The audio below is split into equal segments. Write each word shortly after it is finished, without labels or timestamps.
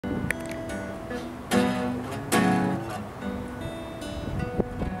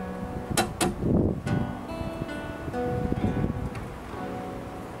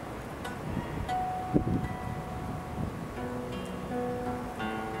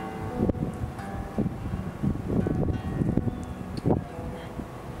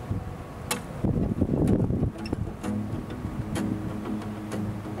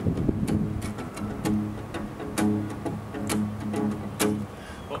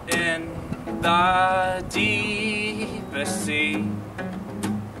out in the deepest sea.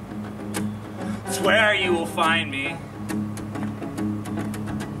 It's where you will find me,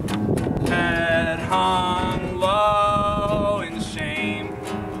 head hung low in shame,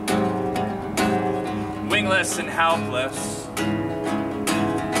 wingless and helpless,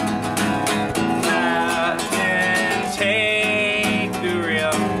 Captain, take the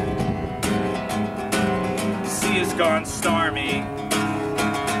reel. Sea is gone stormy,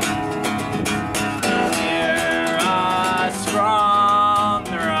 hear us from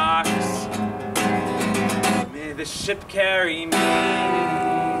the rocks. May the ship carry me,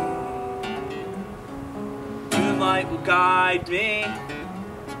 moonlight will guide me,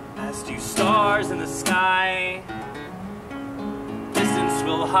 as do stars in the sky. Distance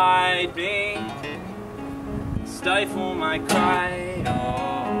will hide me, stifle my cry.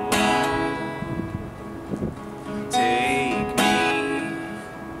 Oh, take me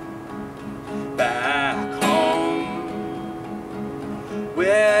back home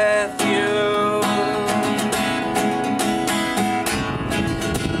with you.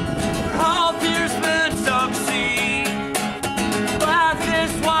 All fears been subsea,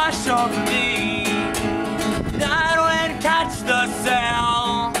 blackness wash over me. Night wind catch the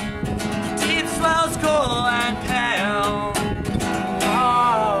sail, deep swells cool and pale.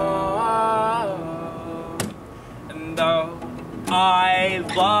 Oh, and though I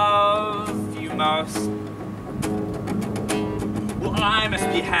love you most, well, I must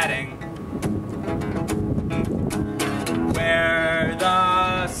be heading where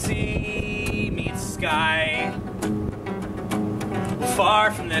the sea meets sky,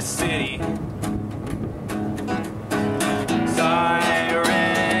 far from this city.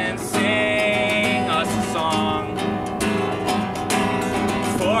 Sirens sing us a song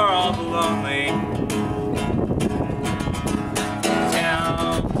for all the lonely.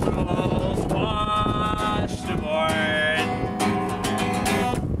 Temples washed aboard,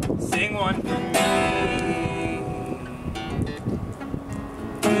 sing one for me.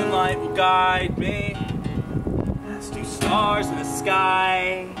 Moonlight will guide me, as do stars in the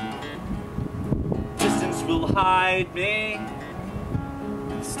sky. Distance will hide me,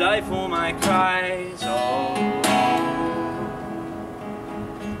 stifle my cries. Oh,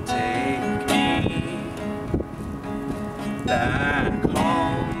 take me back